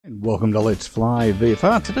Welcome to Let's Fly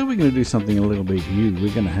VFR. Today we're going to do something a little bit new.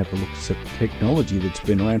 We're going to have a look at some technology that's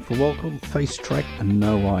been around for a while called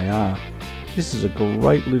Facetracknoir. This is a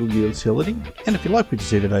great little utility, and if you like what you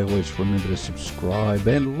see today, always remember to subscribe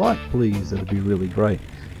and like, please. That'd be really great.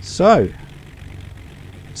 So,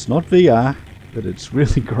 it's not VR, but it's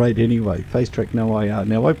really great anyway. Facetracknoir.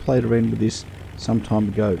 Now, I played around with this some time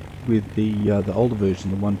ago with the older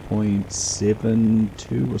version, the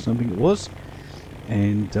 1.72 or something it was.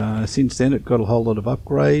 And since then it got a whole lot of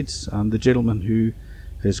upgrades. The gentleman who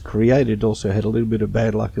has created also had a little bit of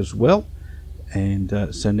bad luck as well,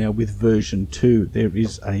 and so now with version 2 there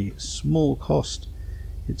is a small cost.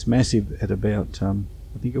 It's massive at about I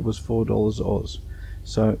think it was $4 Oz.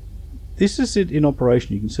 So this is it in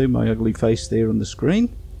operation. You can see my ugly face there on the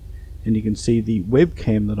screen, and you can see the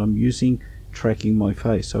webcam that I'm using tracking my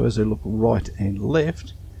face. So as I look right and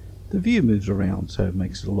left, the view moves around, so it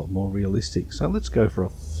makes it a lot more realistic. So let's go for a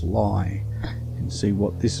fly and see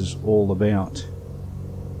what this is all about.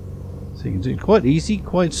 So you can see quite easy,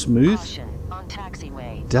 quite smooth.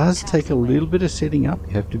 Does take a little bit of setting up.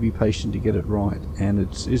 You have to be patient to get it right, and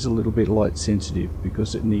it is a little bit light sensitive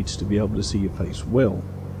because it needs to be able to see your face well.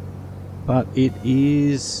 But it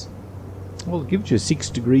is, well, it gives you 6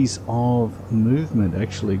 degrees of movement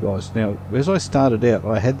actually, guys. Now as I started out,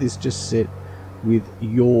 I had this just set with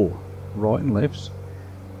your right and lefts,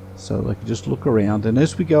 so I can just look around, and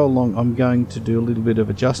as we go along I'm going to do a little bit of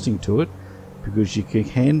adjusting to it, because you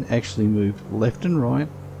can actually move left and right,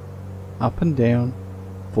 up and down,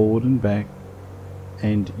 forward and back,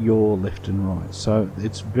 and your left and right. So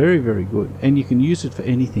it's very, very good, and you can use it for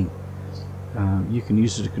anything. You can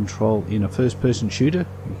use it to control in a first person shooter.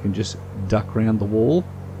 You can just duck around the wall,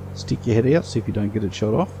 stick your head out, see if you don't get it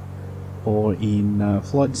shot off. Or in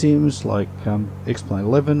flight sims like xplane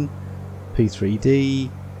 11,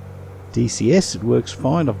 P3D, DCS, it works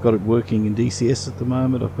fine. I've got it working in DCS at the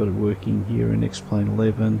moment. I've got it working here in xplane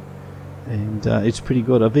 11, and it's pretty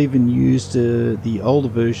good. I've even used the older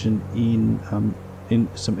version in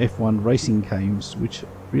some F1 racing games, which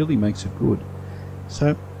really makes it good. So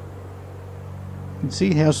you can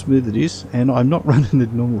see how smooth it is, and I'm not running the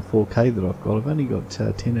normal 4K that I've got. I've only got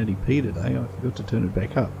 1080p today. I forgot to turn it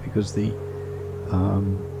back up because the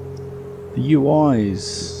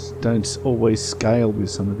UIs don't always scale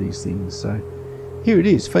with some of these things. So here it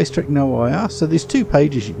is, Facetracknoir. So there's 2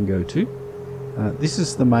 pages you can go to. This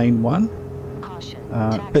is the main one,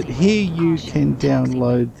 but here you can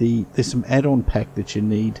download there's some add-on pack that you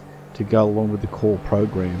need to go along with the core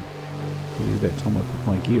program. Probably about time I put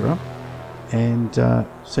my gear up. And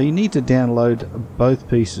so you need to download both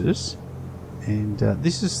pieces, and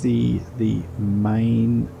this is the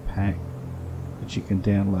main pack that you can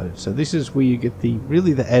download. So this is where you get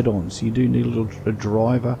really the add-ons. You do need a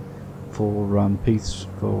driver for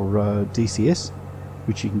DCS,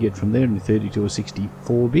 which you can get from there in a 32 or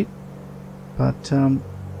 64-bit. But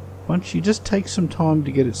once you just take some time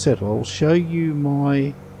to get it set, I'll show you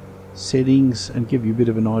my settings and give you a bit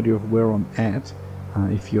of an idea of where I'm at.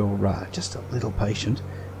 If you're just a little patient,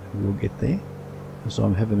 we'll get there. So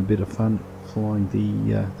I'm having a bit of fun flying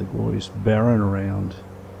the glorious Baron around.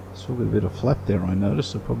 Still got a bit of flap there, I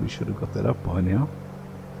noticed. I probably should have got that up by now,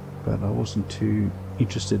 but I wasn't too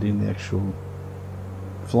interested in the actual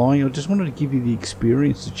flying. I just wanted to give you the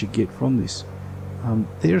experience that you get from this.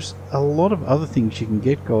 There's a lot of other things you can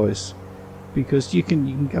get, guys, because you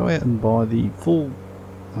can go out and buy the full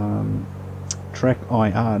track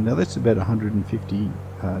IR. Now that's about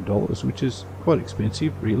 $150, which is quite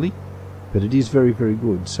expensive really, but it is very, very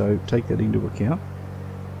good, so take that into account.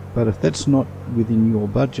 But if that's not within your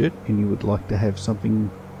budget and you would like to have something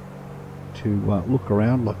to look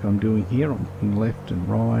around like I'm doing here, I'm looking left and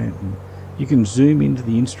right, and you can zoom into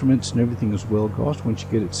the instruments and everything as well, guys, once you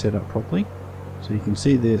get it set up properly. So you can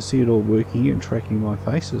see it all working here and tracking my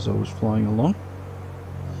face as I was flying along.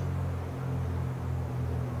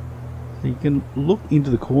 You can look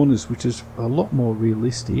into the corners, which is a lot more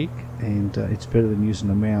realistic, and it's better than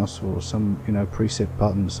using a mouse or some preset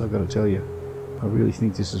buttons. I've got to tell you, I really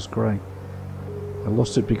think this is great. I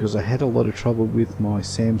lost it because I had a lot of trouble with my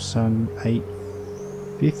Samsung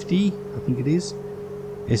 850, I think it is,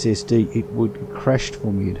 SSD. It crashed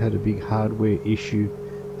for me. It had a big hardware issue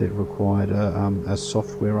that required a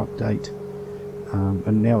software update,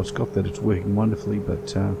 and now it's got that. It's working wonderfully,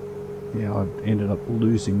 but yeah, I ended up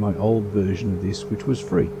losing my old version of this, which was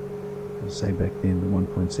free. I'll say back then, the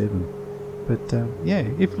 1.7. But yeah,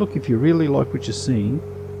 if you really like what you're seeing,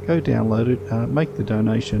 go download it, make the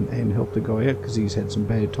donation, and help the guy out, because he's had some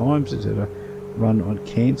bad times. He's had a run on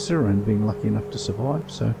cancer and been lucky enough to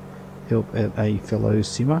survive. So help out a fellow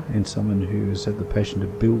simmer and someone who has had the passion to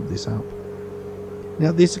build this up.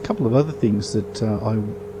 Now there's a couple of other things that I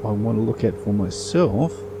want to look at for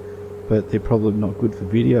myself, but they're probably not good for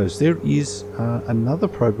videos. There is another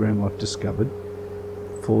program I've discovered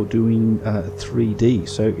for doing 3D.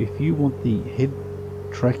 So if you want the head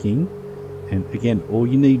tracking, and again, all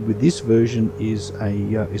you need with this version is a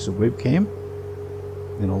webcam,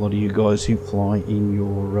 and a lot of you guys who fly in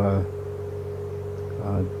your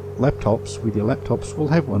laptops, with your laptops, will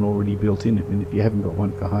have one already built in, and if you haven't got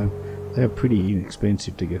one for home, they are pretty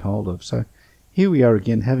inexpensive to get hold of. So here we are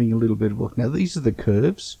again having a little bit of a look. Now these are the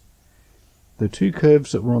curves. The two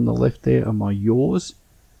curves that were on the left there are my yaws,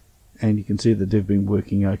 and you can see that they've been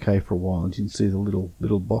working okay for a while. And you can see the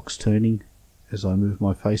little box turning as I move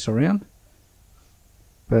my face around.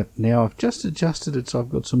 But now I've just adjusted it so I've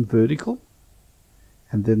got some vertical,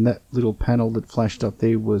 and then that little panel that flashed up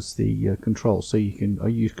there was the control. So I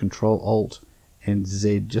use Control Alt and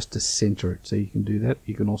Z just to center it, so you can do that.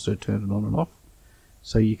 You can also turn it on and off,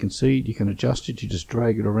 so you can see it, you can adjust it, you just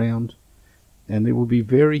drag it around, and it will be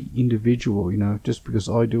very individual, you know, just because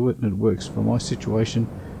I do it and it works for my situation.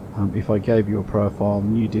 If I gave you a profile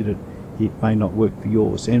and you did it, it may not work for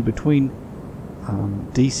yours. And between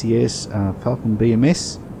DCS, Falcon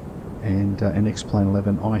BMS and an X-Plane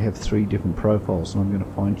 11, I have 3 different profiles, and I'm going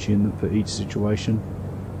to fine tune them for each situation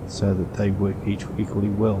so that they work each equally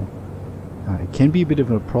well. It can be a bit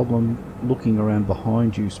of a problem looking around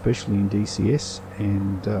behind you, especially in DCS,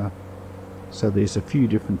 and so there's a few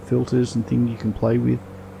different filters and things you can play with.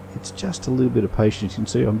 It's just a little bit of patience. You can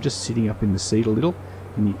see I'm just sitting up in the seat a little,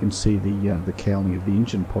 and you can see the cowling of the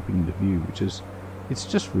engine popping into view, which is, it's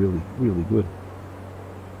just really good.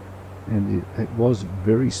 And it was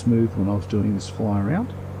very smooth when I was doing this fly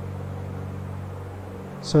around.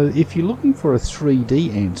 So if you're looking for a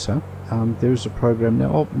 3D answer, there's a program.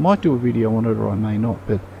 Now I might do a video on it or I may not,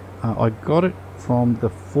 but I got it from the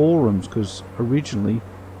forums because originally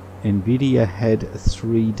NVIDIA had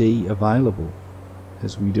 3D available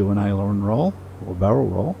as we do an aileron roll or barrel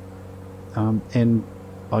roll, and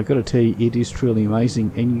I got to tell you, it is truly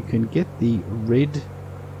amazing. And you can get the red,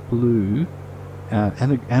 blue,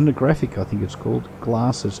 anographic, I think it's called,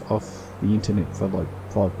 glasses off the internet for like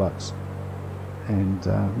 $5. And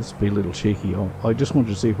this would be a little cheeky. I just wanted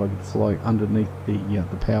to see if I could fly underneath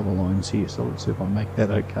the power lines here, so let's see if I make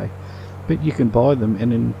that okay. But you can buy them,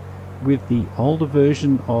 and then with the older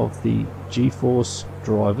version of the GeForce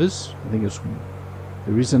drivers, I think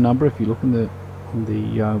there is a number. If you look on the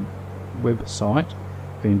website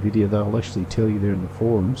for NVIDIA, they'll actually tell you there in the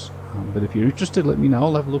forums. But if you're interested, let me know.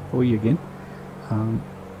 I'll have a look for you again.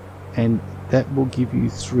 And that will give you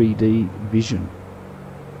 3D vision,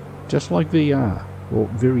 just like VR, or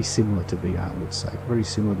very similar to VR, let's say, very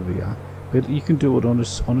similar to VR. But you can do it on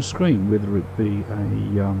a screen, whether it be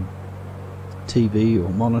a TV or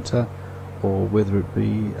monitor, or whether it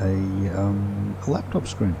be a laptop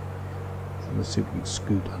screen. So let's see if we can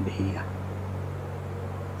scoot under here.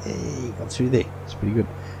 Hey, got through there. It's pretty good.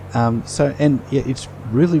 And yeah, it's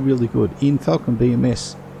really good in Falcon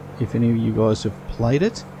BMS. If any of you guys have played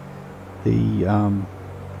it, the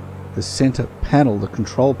center panel, the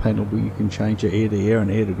control panel where you can change your air to air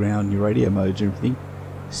and air to ground, your radio modes and everything,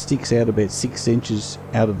 sticks out about 6 inches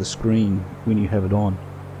out of the screen when you have it on.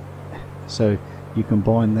 So you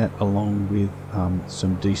combine that along with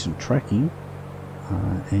some decent tracking,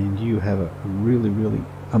 and you have a really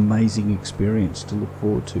amazing experience to look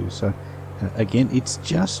forward to. So again, it's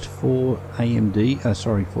just for for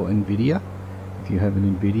NVIDIA. If you have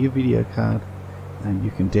an NVIDIA video card, and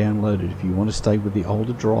you can download it. If you want to stay with the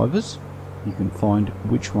older drivers, you can find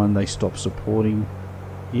which one they stop supporting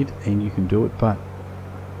it, and you can do it. But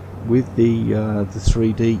with the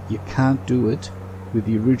 3D, you can't do it with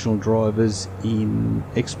the original drivers in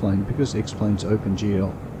X-Plane, because X-Plane's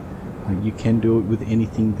OpenGL. You can do it with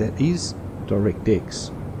anything that is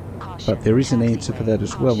DirectX, but there is an answer for that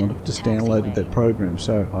as well, and I've just downloaded that program,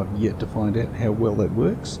 so I've yet to find out how well that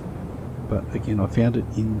works. But again, I found it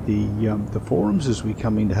in the forums as we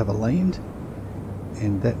come in to have a land,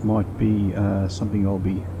 and that might be something I'll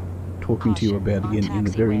be talking to you about again in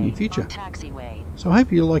the very near future. So I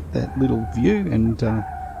hope you like that little view, and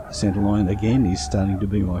the centre line again is starting to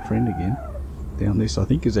be my friend again. Down this, I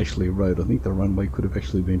think, is actually a road. I think the runway could have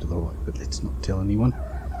actually been to the right, but let's not tell anyone.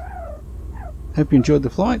 Hope you enjoyed the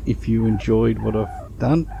flight. If you enjoyed what I've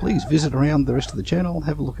done, please visit around the rest of the channel.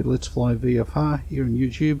 Have a look at Let's Fly VFR here on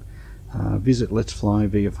YouTube. Visit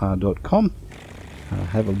letsflyvfr.com.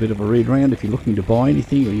 Have a bit of a read around. If you're looking to buy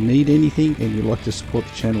anything or you need anything and you'd like to support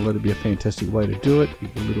the channel, that'd be a fantastic way to do it. You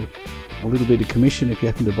get a little bit of commission if you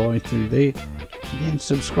happen to buy through there. Again,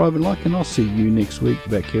 subscribe and like, and I'll see you next week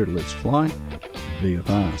back here at Let's Fly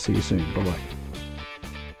VFR. See you soon. Bye bye.